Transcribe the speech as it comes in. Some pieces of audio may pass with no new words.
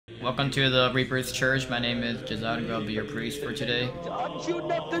Welcome to the Reapers Church. My name is Jazad. I'll be your priest for today. I'm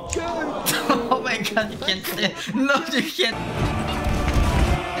shooting up the church! Oh my god, you can't say. No, you can't.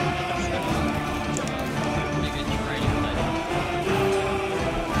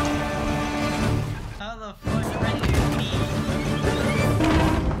 How the fuck are you?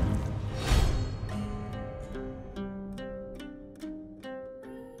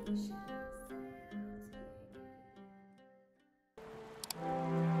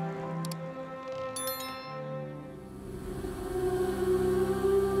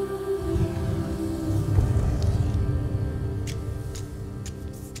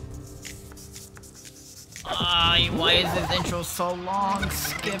 Why is this intro so long?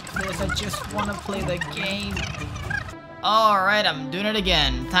 Skip this, I just want to play the game. Alright, I'm doing it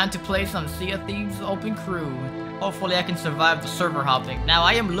again. Time to play some Sea of Thieves open crew. Hopefully I can survive the server hopping. Now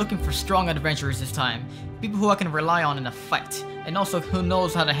I am looking for strong adventurers this time. People who I can rely on in a fight. And also who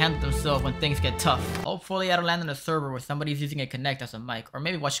knows how to handle themselves when things get tough. Hopefully I don't land on a server where somebody's using a Connect as a mic. Or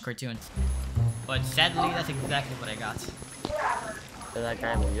maybe watch cartoons. But sadly, that's exactly what I got. Is that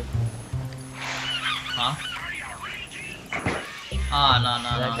guy with you? Huh? No.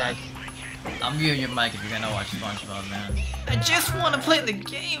 I'm muting your mic if you're gonna watch SpongeBob, man. I just want to play the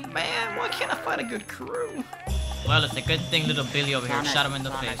game, man. Why can't I find a good crew? Well, it's a good thing little Billy over here shot him in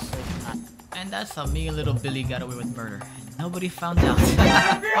the face. And that's how me and little Billy got away with murder. And nobody found out.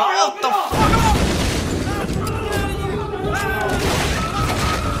 Oh, what the fuck?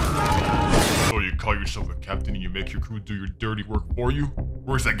 So you call yourself a captain and you make your crew do your dirty work for you?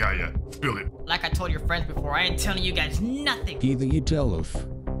 Where's that guy at? Spill it. Like I told your friends before, I ain't telling you guys nothing. Either you tell us,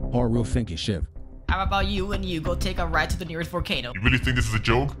 or we'll think you should. How about you and you go take a ride to the nearest volcano? You really think this is a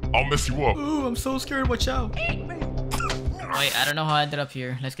joke? I'll mess you up. Ooh, I'm so scared, watch out. Wait, I don't know how I ended up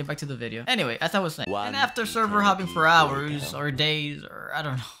here. Let's get back to the video. Anyway, as I was saying, and after server hopping for hours, or days, or I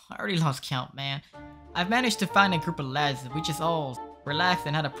don't know, I already lost count, man. I've managed to find a group of lads, we just all relaxed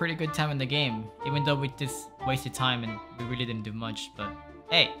and had a pretty good time in the game, even though we just wasted time and we really didn't do much, but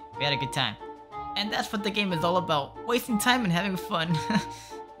hey, we had a good time. And that's what the game is all about, wasting time and having fun.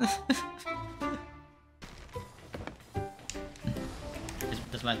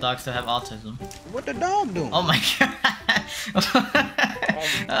 Does my dog still have autism? What the dog doing? Oh my god!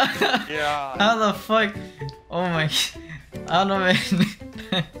 Yeah. How the fuck? Oh my... I don't know, man.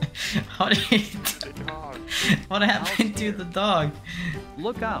 How did he... What happened to the dog?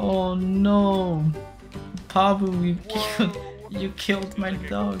 Look out. Oh no. Pabu, you killed my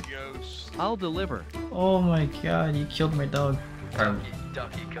dog. I'll deliver. Oh my god, you killed my dog.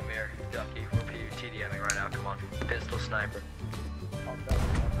 Ducky, come here. Ducky, we're PUTDMing right now. Come on. Pistol sniper.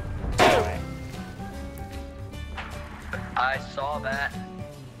 I saw that.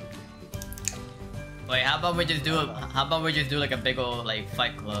 Wait, how about we just do like a big old like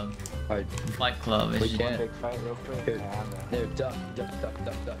fight club? Alright. Fight club. We can. There, duck.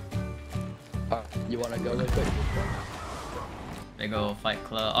 You wanna go real quick? Big old fight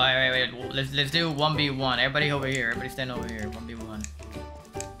club. Oh, wait. Let's do 1v1. Everybody over here. Everybody stand over here. 1v1.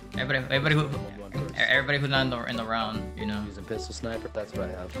 Everybody who's not in the round, you know. Using pistol sniper. That's what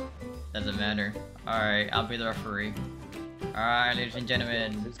I have. Doesn't matter. All right, I'll be the referee. All right, ladies and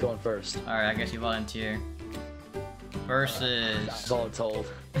gentlemen. Who's going first? All right, I guess you volunteer. Versus. Voluntold.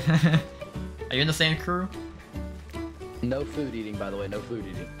 Are you in the same crew? No food eating, by the way. No food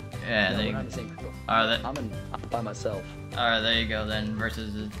eating. Yeah, no, there you we're go. not in the same crew. Alright, I'm by myself. Alright, there you go then.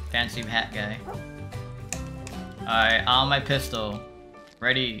 Versus the fancy hat guy. Alright, on my pistol.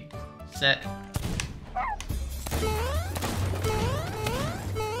 Ready, set.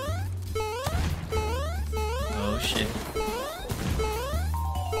 Oh shit.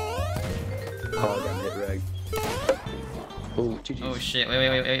 Oh, I got hit rag. Oh, GG's. Oh shit,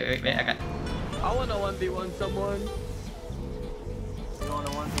 wait, I got... I wanna 1v1 someone.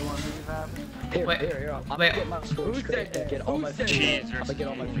 Here, Wait, here. I'm wait. gonna get my storage crate and get all my food. I'm gonna get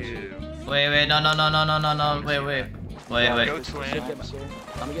all my food. Wait, no, wait. Go twin. I'm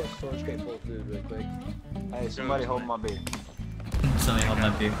gonna get a storage crate full of food really quick. Hey, somebody hold my beer. Somebody hold my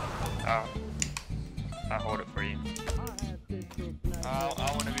beer. I'll hold it for you.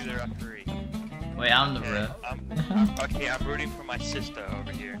 I want to be the referee. Wait, I'm the ref. Okay, I'm rooting for my sister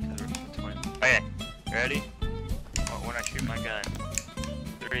over here because we're twins. Okay, ready? When I shoot my gun.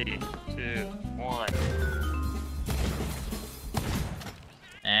 3, 2, 1.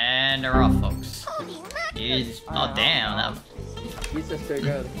 And they're off, folks. Jesus. Oh damn. You sister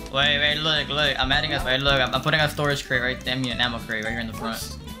good. Wait, look. I'm adding us. Wait, look. I'm putting a storage crate right there. I mean, an ammo crate right here in the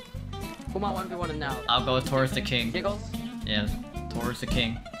front. Who might 1v1 now? I'll go towards the king. Giggles? Yes, towards the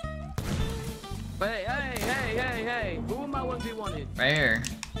king. Hey. Who am I 1v1 in? Right here.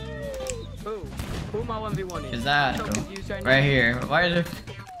 Who am I 1v1 Is that I'm so confused right right now. here? Why is it?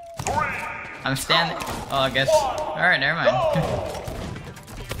 I'm standing. Oh, I guess. All right, never mind.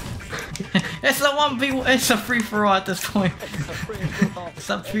 It's a 1v1. It's a free for all at this point. It's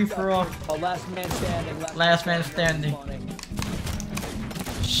a free for all. Oh, last man standing. Last man standing.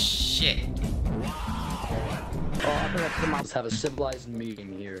 Shit. Oh, I'm gonna let's have a civilized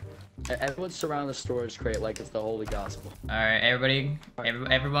meeting here. Everyone surround the storage crate like it's the holy gospel. All right, everybody.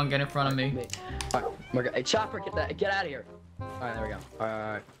 Everyone, get in front of me. All right, hey Chopper, get out of here. All right, there we go. All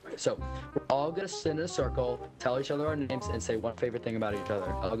right. So we're all gonna sit in a circle, tell each other our names, and say one favorite thing about each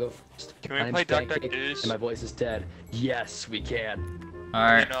other. I'll go first. Can we My name's play Duck Duck Pancake, Goose? and my voice is dead. Yes, we can. All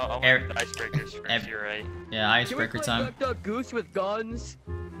right. You know, I want the icebreakers first, you're right. Yeah, Can we icebreaker play time. Duck Duck Goose with guns?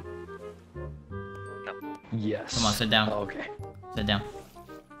 Yes. Come on, sit down. Oh, okay. Sit down.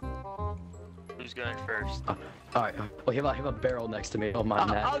 Who's going first? All right. Well, you have a barrel next to me. Oh my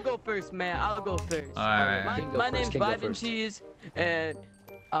man. I'll go first, man. I'll go first. All right. My name's King, go Vitamin first. Cheese, and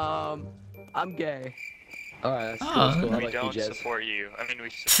I'm gay. All right. That's Oh. cool. That's cool. How We about don't you, Jez? support you. I mean, we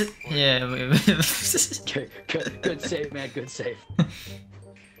support you. Yeah. Okay, good save, man. Good save.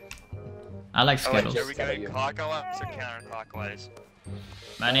 I like Oh, wait, Skittles. are we going clockwise or counterclockwise?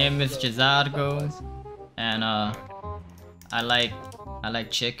 My name is Jazargo, and I like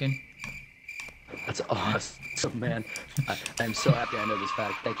chicken. That's awesome, man. I'm so happy I know this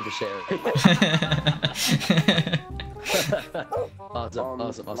fact. Thank you for sharing.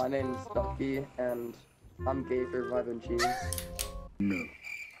 Awesome. My name's Ducky, and I'm gay for Vitamin Cheese. No.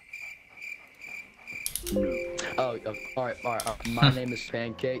 Oh, all right. My name is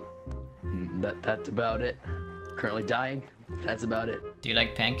Pancake. That's about it. Currently dying. That's about it. Do you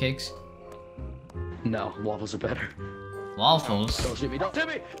like pancakes? No, waffles are better. Waffles? Don't shoot me! Don't shoot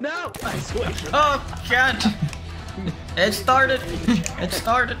me! No! I swear. Oh God! It started. It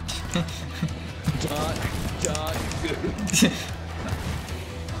started. Duck.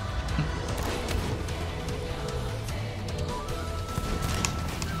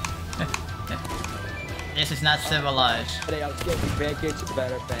 This is not civilized. Hey, I was getting pancakes are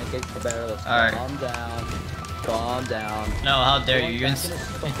better. Let's All right. Calm down. No, how dare you? You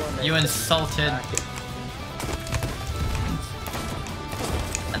insulted.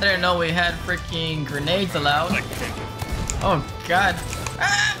 I didn't know we had freaking grenades allowed. Oh God!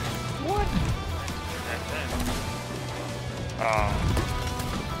 Ah! What? Oh.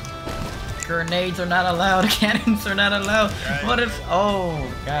 Grenades are not allowed. Cannons are not allowed. What if?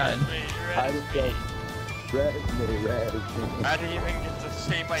 Oh God! I just go. Red. I didn't even get to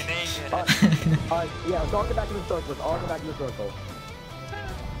say my name yet. Alright, yeah, let's all get back in the circle.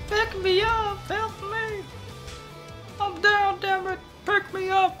 Pick me up! Help me! I'm down, damn it! Pick me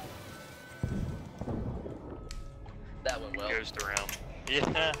up! That went well. Ghost around.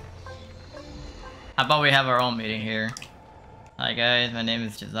 Yeah. How about we have our own meeting here? Hi guys, my name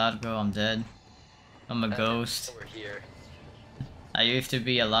is Jazadgo. I'm dead. I'm a ghost. We're here. I used to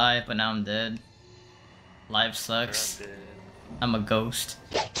be alive, but now I'm dead. Life sucks. I'm a ghost.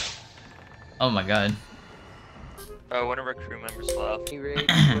 Oh my God. Oh, one of our crew members left. He rage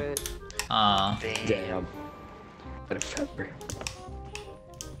quit. Aw. Damn.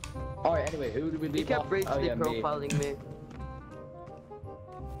 Alright, anyway, who did we He leave kept off? ragely Oh yeah, me. profiling me.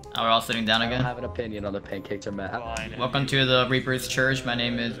 Oh, we're all sitting down I don't again? have an opinion on the pancakes or Matt. Fine. Welcome to the Reapers Church. My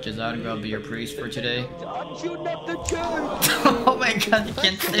name is Jazadgo. I'll be your priest for today. I'm shooting up the church! Oh my God, you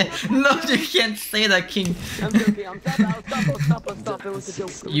can't say no, you can't say that, King. I'm joking. Stop. It was a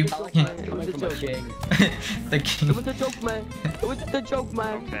joke. You- It was a joke, man. The It king. was a joke, man. It was a joke,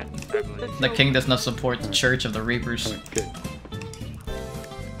 man. Okay, I believe. The king does not support the Church of the Reapers. Good.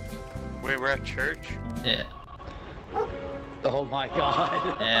 Wait, we're at church? Yeah. Oh my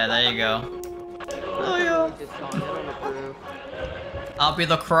god. Yeah, there you go. Oh yeah. Just saw it on the roof. I'll be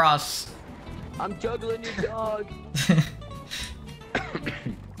the cross. I'm juggling your dog.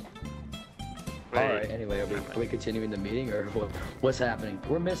 Alright, anyway, are we continuing the meeting or what's happening?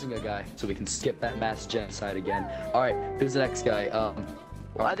 We're missing a guy, so we can skip that mass genocide again. Alright, who's the next guy?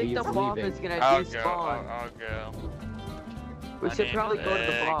 I think the bomb leaving. is gonna I'll go. despawn. I'll go. We My should name probably is go to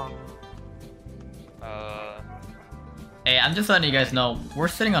the Egg. bomb. Hey, I'm just letting you guys know, we're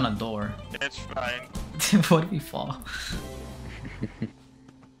sitting on a door. It's fine. What if we fall?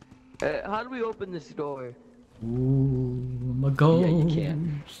 How do we open this door? Ooh, I'm a ghost. Yeah, you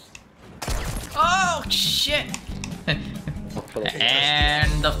can. Oh shit!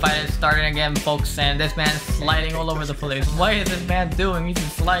 And the fight is starting again, folks, and this man's sliding all over the place. What is this man doing? He's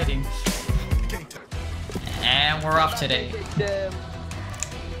just sliding. And we're off today.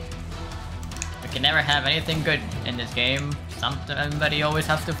 We can never have anything good in this game. Somebody always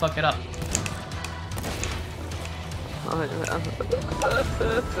has to fuck it up.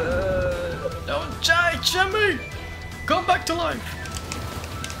 Don't die, Jimmy! Come back to life!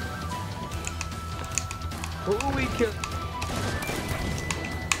 Who we kill?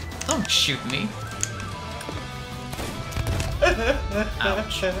 Don't shoot me.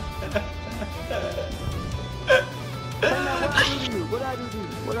 Ouch. What I do to you?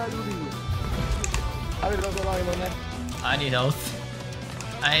 What I do to you? I need health.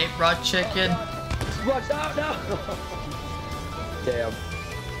 I ate raw chicken. Watch out, no! Damn.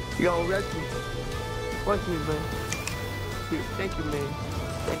 Yo, rest me. Rest me, man. Here, thank you, man.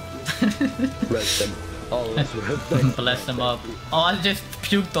 Thank you. Rest them. Oh, let's rest them. Bless them up. Oh, I just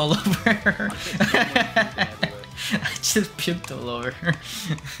puked all over her. I just puked all over her.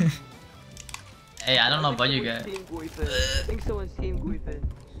 Hey, I don't know about you guys. Team Guifin. I think someone's Team Guifin.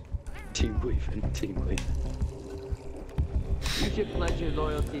 Team Gleefin, Team Gleefin. You should pledge your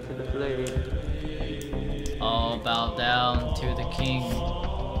loyalty to the blade. All bow down to the king.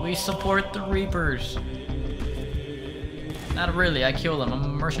 We support the Reapers. Not really, I kill them. I'm a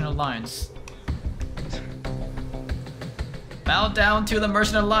Merchant Alliance. Bow down to the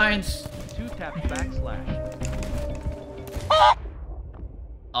Merchant Alliance. 2 tap backslash.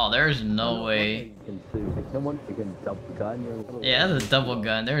 Oh, there's no way. Someone can double gun your little... Yeah, that's a double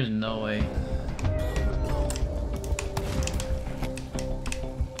gun. There's no way.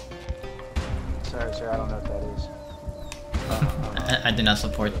 Sorry, sir, I don't know what that is. I do not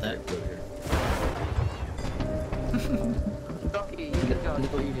support that. Ducky, you can go.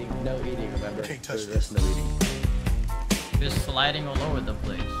 No eating, remember? Can't touch There's this. no eating. Just sliding all over the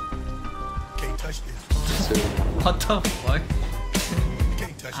place. Can't touch this. So, What the fuck?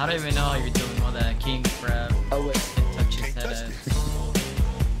 Can't touch I don't this. even know how you're doing all that king crab. oh wait, And touch his Can't head touch ass. this.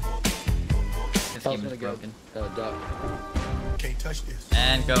 This I was game gonna is go. broken. Duck. Can't touch this.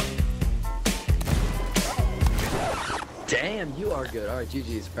 And go. Damn, you are good. Alright,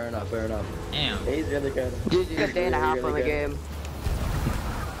 GG's. Fair enough, fair enough. Damn. He's really good. GG, a day and a half on the game.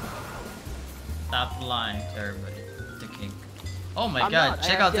 Stop lying to everybody. The king. Oh my I'm god, not.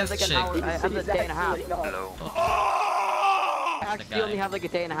 check I out actually this have like chick. an hour. I have a day and a half. Hello. I actually guy. only have like a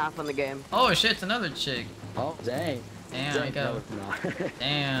day and a half on the game. Oh shit, it's another chick. Oh, dang. Damn, Dang, I got, no, it's not.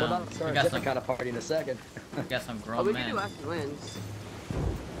 damn. Well, that'll We start a got different some, kind of party in a second. we got some Oh, grown we can do men. Action Wins.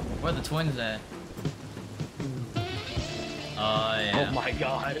 Where the twins at? Oh yeah. Oh my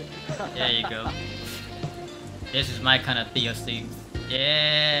god. There you go. This is my kind of theosync.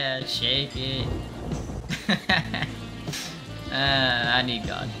 Yeah, shake it. I need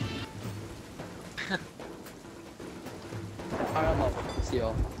God. Alright, I'm up. See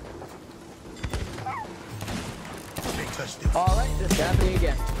y'all. Can't touch this. Alright, this is happening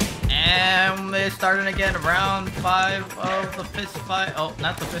again. And it's starting again, round 5 of the fist fight. Oh,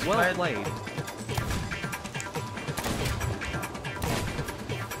 not the fist fight. Played.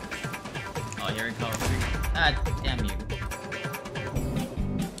 Oh, here it comes. Ah, damn you.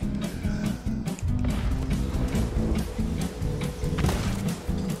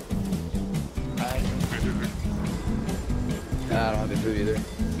 I don't have any food either.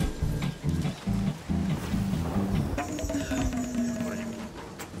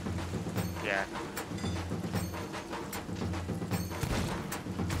 Yeah.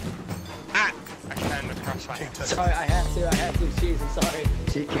 Ah! I ran the crossfire. Can't touch Sorry, this. I had to. Jeez, I'm sorry.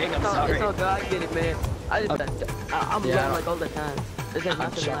 Gee, King, I'm It's sorry. all good. I get it, man. I'm Yeah. going like all the time. There's like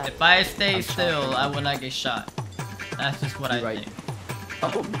nothing shocked. left. If I stay still, I will not get shot. That's just what You're I right. think.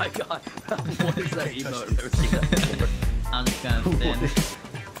 Oh my god. What is that emote? I've never seen that before. I'm just gonna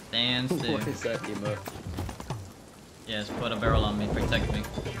stand still. What is that emote? Yes, put a barrel on me, protect me.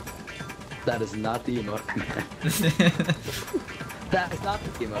 That is not the emote. That is not the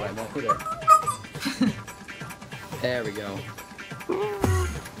emote. I won't put it. There we go.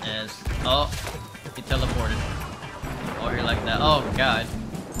 Yes. Oh, he teleported. Oh, you're like that. Oh god.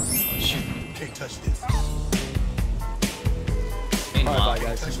 Oh shoot. Can't touch this. Meanwhile, Alright, bye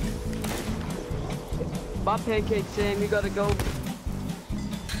guys. Touch this. My pancake, Sam, you gotta go.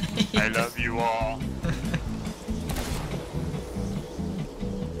 I love you all.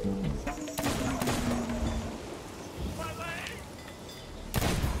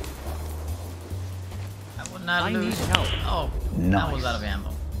 I will not I need lose. help. Oh, that was out of ammo.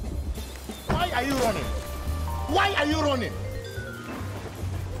 Why are you running? Why are you running?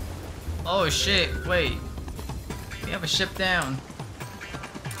 Oh shit! Wait, we have a ship down.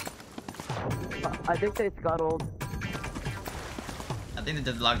 I think they scuttled. I think they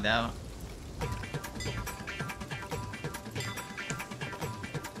just logged out.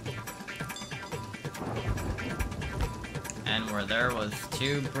 And where there was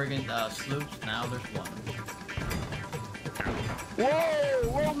 2 brigand sloops, now there's 1.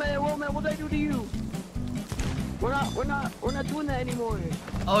 Whoa, man, what'd I do to you? We're not doing that anymore.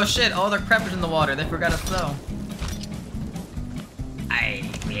 Oh shit, all their crap is in the water. They forgot to throw.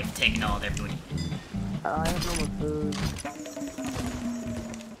 We have taken all their booty. I have no more food.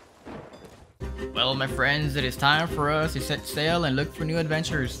 Well, my friends, it is time for us to set sail and look for new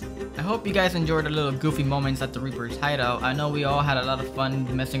adventures. I hope you guys enjoyed the little goofy moments at the Reapers Hideout. I know we all had a lot of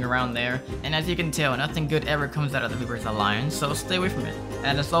fun messing around there, and as you can tell, nothing good ever comes out of the Reapers Alliance, so stay away from it.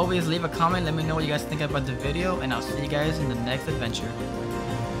 And as always, leave a comment, let me know what you guys think about the video, and I'll see you guys in the next adventure.